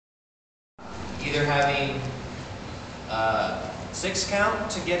either having 6 count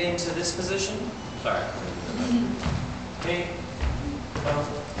to get into this position. Sorry. Okay.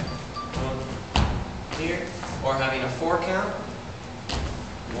 Here, or having a 4 count.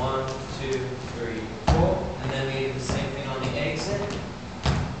 1, 2, 3, 4, and then we do the same thing on the exit.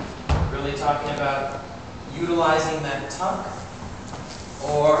 Really talking about utilizing that tuck,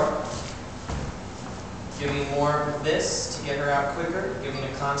 or giving more of this to get her out quicker, giving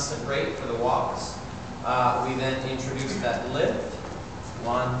a constant rate for the walks. We then introduce that lift.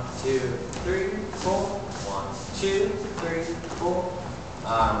 1, 2, 3, 4. 1, 2, 3, 4.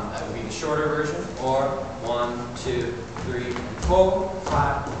 That would be the shorter version, or 1, 2, 3, 4,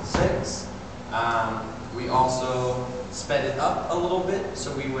 5, 6. We also sped it up a little bit,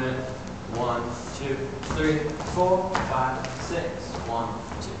 so we went 1, 2, 3, 4, 5, 6, 1,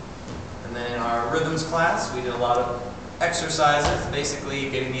 2. And then in our rhythms class, we did a lot of exercises, basically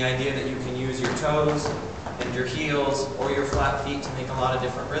getting the idea that you can use your toes and your heels or your flat feet to make a lot of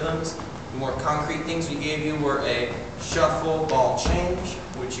different rhythms. The more concrete things we gave you were a shuffle ball change,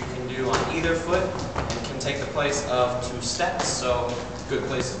 which you can do on either foot and can take the place of 2 steps. So a good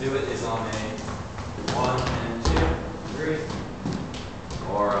place to do it is on a 1 and 2, 3,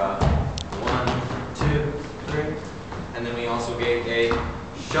 or a 1, 2, 3. And then we also gave a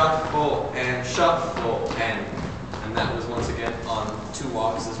shuffle and that was once again on 2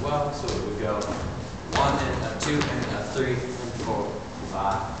 walks as well. So it would go 1 and a 2 and a 3 and 4,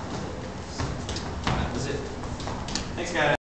 5. That was it. Thanks, guys.